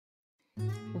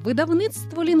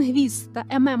Видавництво «Лінгвіст» та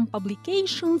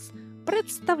Publications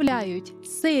представляють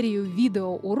серію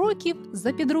відеоуроків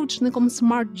за підручником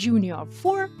Smart Junior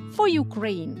 4 for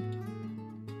Ukraine.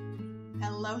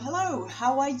 Hello, hello.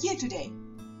 How are you today?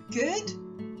 Good?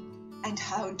 And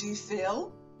how do you feel?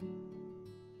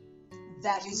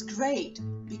 That is great,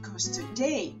 because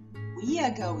today we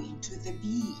are going to the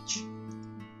beach.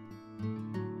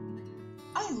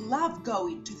 I love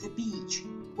going to the beach.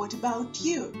 What about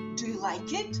you? Do you like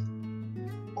it?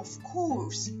 Of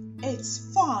course, it's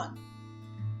fun.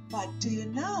 But do you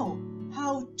know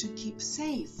how to keep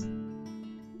safe?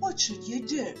 What should you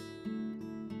do?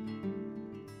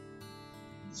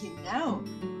 You know,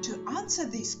 to answer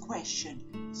this question,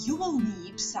 you will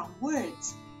need some words.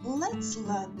 Let's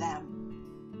learn them.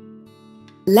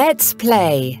 Let's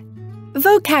play.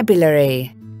 Vocabulary: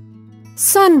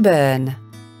 sunburn,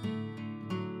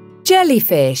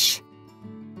 jellyfish,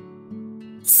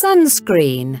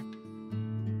 sunscreen.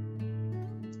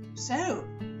 So,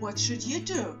 what should you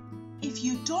do if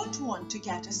you don't want to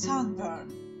get a sunburn?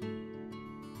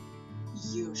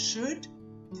 You should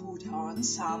put on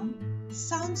some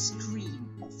sunscreen,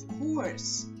 of course.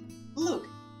 Look,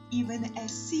 even a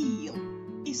seal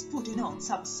is putting on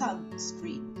some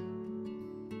sunscreen.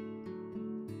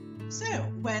 So,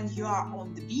 when you are on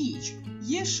the beach,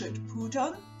 you should put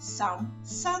on some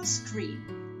sunscreen.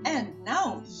 And now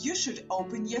you should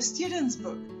open your student's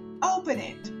book. Open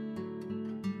it.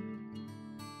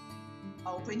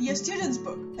 Open your student's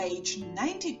book, page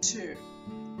 92.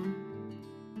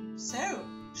 So,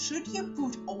 should you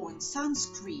put on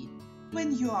sunscreen when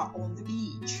you are on the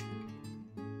beach?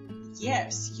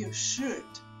 Yes, you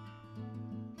should.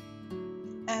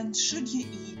 And should you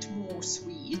eat more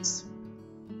sweets?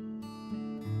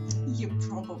 You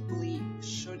probably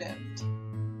shouldn't.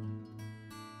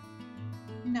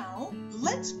 Now,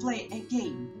 let's play a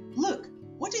game. Look,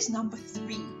 what is number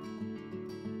 3?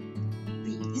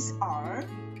 These are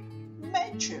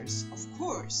matches, of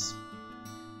course.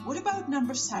 What about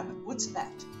number 7? What's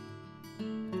that?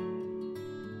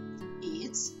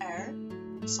 It's a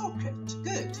socket.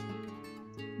 Good.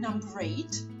 Number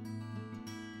 8.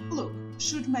 Look,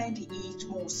 should Mandy eat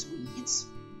more sweets?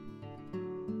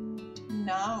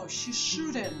 No, she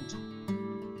shouldn't.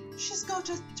 She's got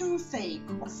a toothache,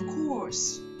 of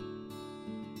course.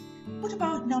 What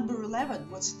about number 11?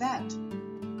 What's that?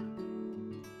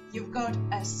 You've got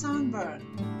a sunburn.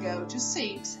 Go to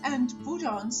 6 and put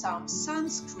on some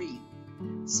sunscreen.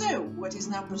 So, what is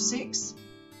number 6?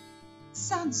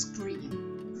 Sunscreen.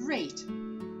 Great.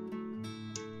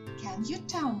 Can you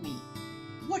tell me,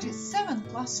 what is 7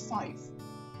 plus 5?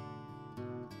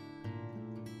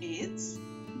 It's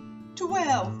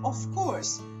 12, of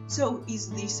course. So, is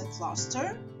this a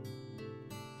cluster?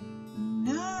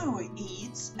 No,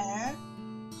 it's a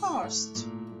cast.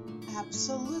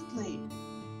 Absolutely.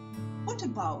 What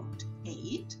about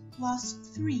 8 plus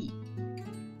 3?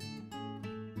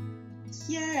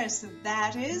 Yes,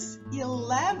 that is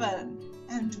 11.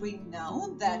 And we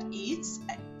know that it's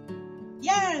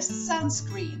yes,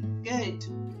 sunscreen. Good.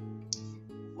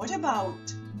 What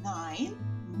about 9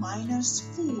 minus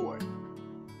 4?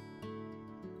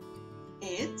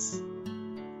 It's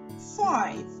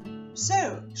 5.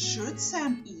 So, should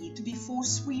Sam eat before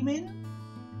swimming?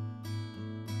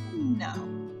 No,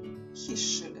 he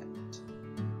shouldn't.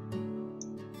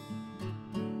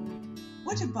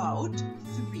 What about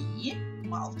 3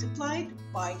 multiplied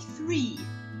by 3?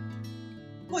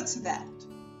 What's that?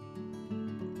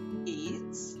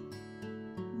 It's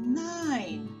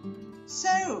 9.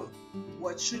 So,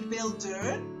 what should Bill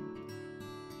do?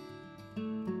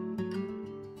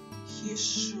 He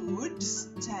should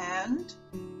stand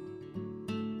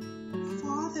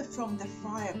farther from the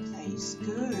fireplace.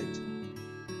 Good.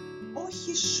 Or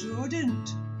he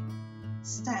shouldn't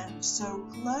stand so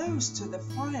close to the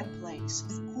fireplace,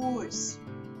 of course.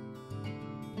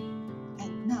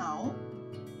 And now,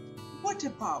 what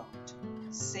about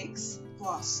 6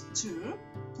 plus 2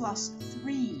 plus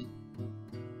 3?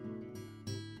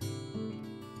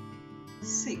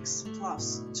 6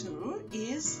 plus 2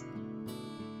 is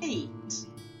 8.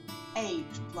 8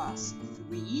 plus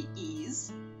 3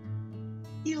 is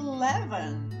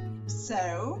 11.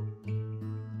 So,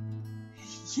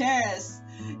 yes,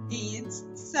 it's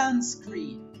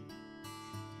sunscreen.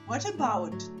 What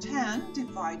about 10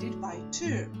 divided by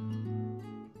 2?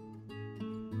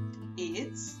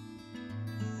 It's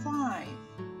 5.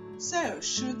 So,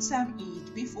 should Sam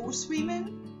eat before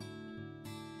swimming?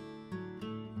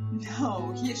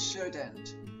 No, he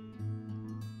shouldn't.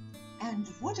 And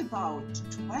what about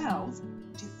 12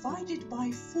 divided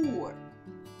by 4?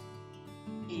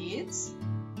 It's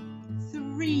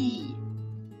 3.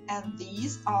 And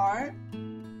these are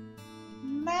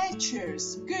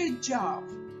matches. Good job.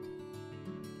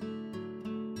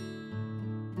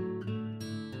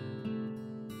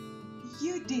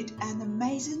 You did an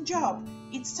amazing job.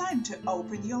 It's time to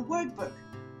open your workbook.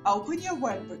 Open your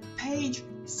workbook, page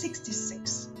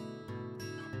 66.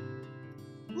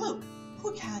 Look,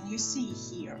 who can you see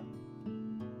here?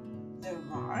 There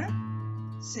are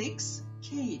 6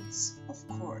 kids, of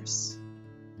course.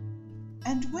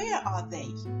 And where are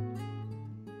they?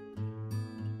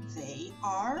 They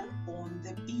are on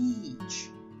the beach.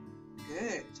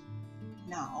 Good.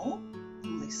 Now,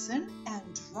 listen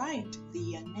and write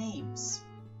their names.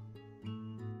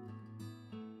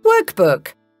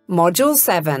 Workbook, Module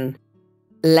 7.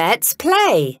 Let's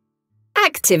play.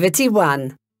 Activity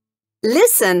 1.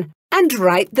 Listen and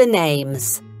write the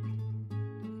names.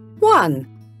 1.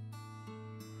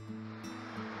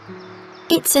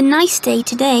 It's a nice day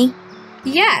today.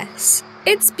 Yes,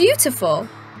 it's beautiful.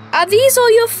 Are these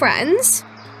all your friends?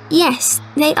 Yes,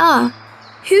 they are.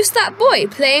 Who's that boy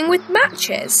playing with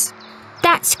matches?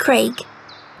 That's Craig.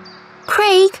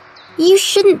 Craig, you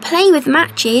shouldn't play with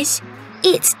matches.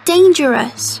 It's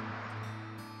dangerous.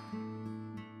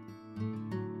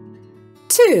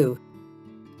 2.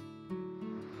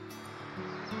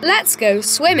 Let's go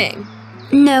swimming.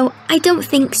 No, I don't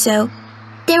think so.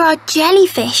 There are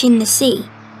jellyfish in the sea.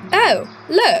 Oh,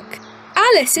 look,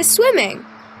 Alice is swimming.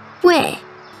 Where?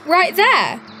 Right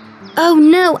there. Oh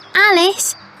no,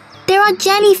 Alice! There are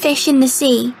jellyfish in the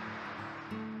sea.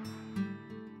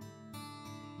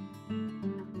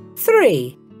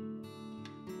 3.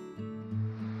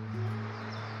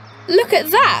 Look at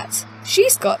that.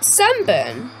 She's got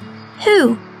sunburn.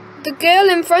 Who? The girl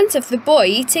in front of the boy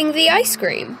eating the ice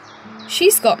cream.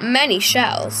 She's got many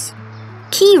shells.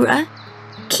 Kira?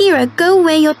 Kira, go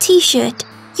wear your t-shirt.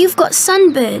 You've got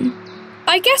sunburn.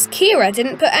 I guess Kira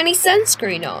didn't put any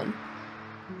sunscreen on.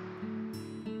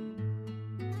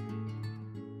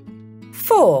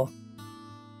 4.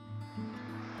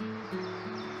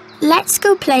 Let's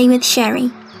go play with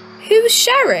Sherry. Who's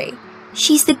Sherry?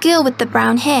 She's the girl with the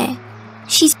brown hair.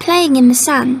 She's playing in the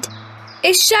sand.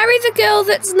 Is Sherry the girl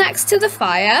that's next to the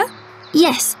fire?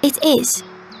 Yes, it is.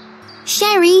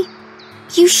 Sherry,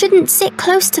 you shouldn't sit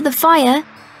close to the fire.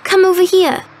 Come over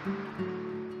here.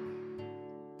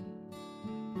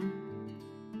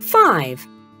 5.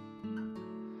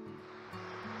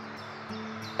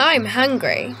 I'm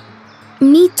hungry.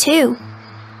 Me too.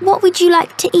 What would you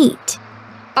like to eat?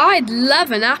 I'd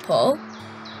love an apple.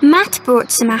 Matt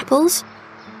brought some apples.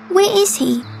 Where is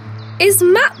he? Is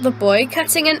Matt the boy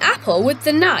cutting an apple with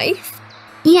the knife?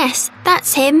 Yes,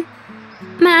 that's him.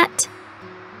 Matt.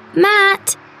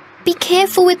 Matt, be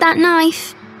careful with that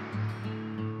knife.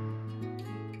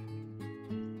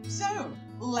 So,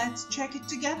 let's check it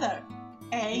together.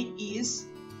 A is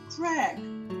Craig,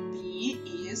 B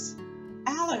is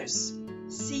Alice,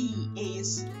 C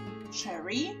is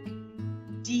Sherry,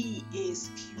 D is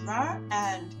Kira,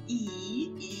 and E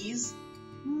is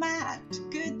Matt.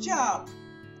 Good job!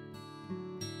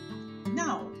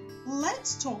 Now,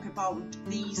 let's talk about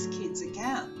these kids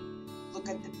again. Look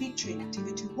at the picture in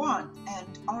Activity 1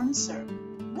 and answer.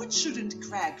 What shouldn't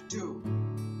Craig do?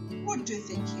 What do you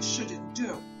think he shouldn't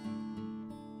do?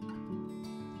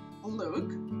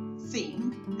 Look,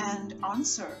 think, and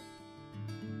answer.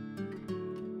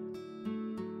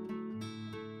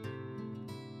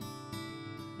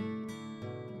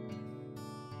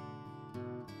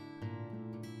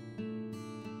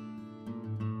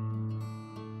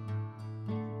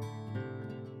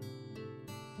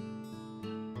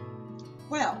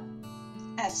 Well,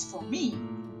 as for me,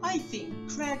 I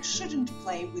think Craig shouldn't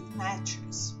play with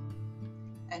matches.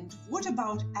 And what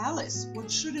about Alice?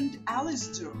 What shouldn't Alice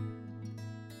do?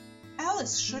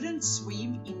 Alice shouldn't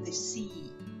swim in the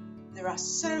sea. There are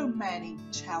so many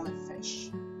jellyfish.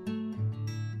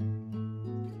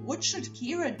 What should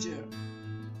Kira do?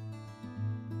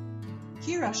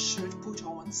 Kira should put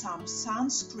on some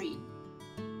sunscreen.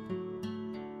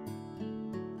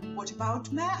 What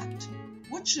about Matt?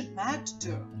 What should Matt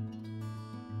do?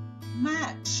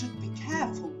 Matt should be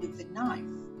careful with the knife.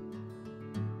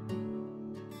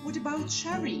 What about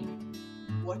Sherry?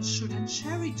 What shouldn't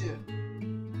Sherry do?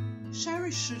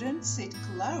 Sherry shouldn't sit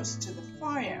close to the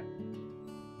fire.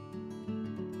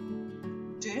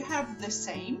 Do you have the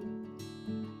same?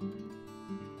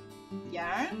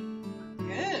 Yeah?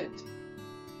 Good.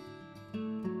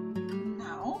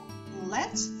 Now,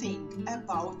 let's think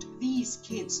about these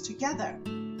kids together.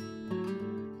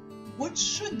 What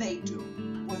should they do?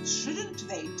 What shouldn't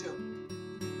they do?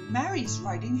 Mary's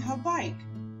riding her bike.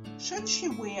 Should she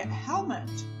wear a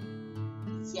helmet?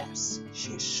 Yes,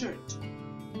 she should.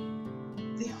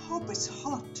 hob is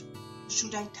hot.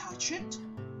 Should I touch it?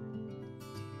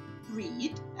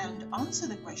 Read and answer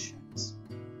the questions.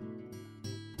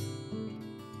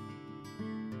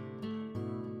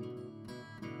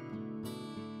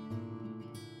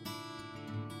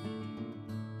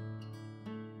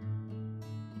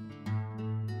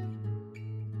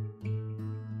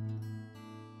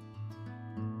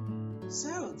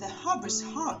 So, the hob is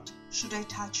hot. Should I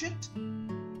touch it?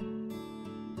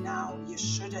 No, you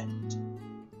shouldn't.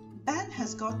 Ben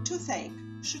has got toothache.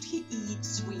 Should he eat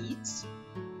sweets?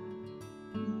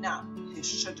 No, he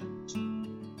shouldn't.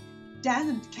 Dan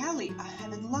and Kelly are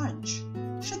having lunch.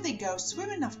 Should they go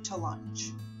swimming after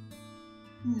lunch?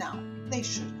 No, they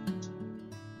shouldn't.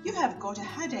 You have got a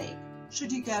headache.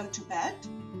 Should you go to bed?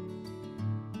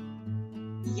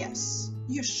 Yes,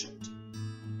 you should.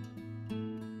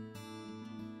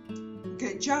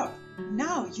 Good job!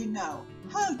 Now you know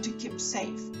how to keep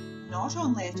safe, not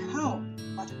only at home,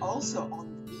 but also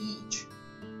on the beach.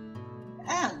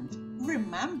 And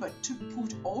remember to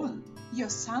put on your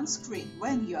sunscreen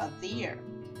when you are there.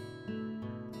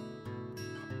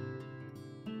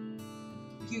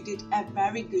 You did a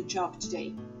very good job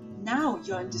today. Now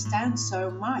you understand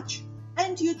so much,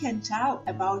 and you can tell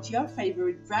about your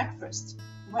favorite breakfast.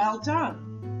 Well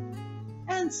done!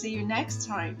 And see you next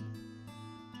time!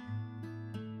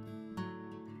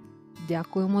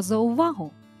 Дякуємо за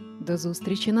увагу! До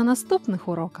зустрічі на наступних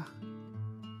уроках!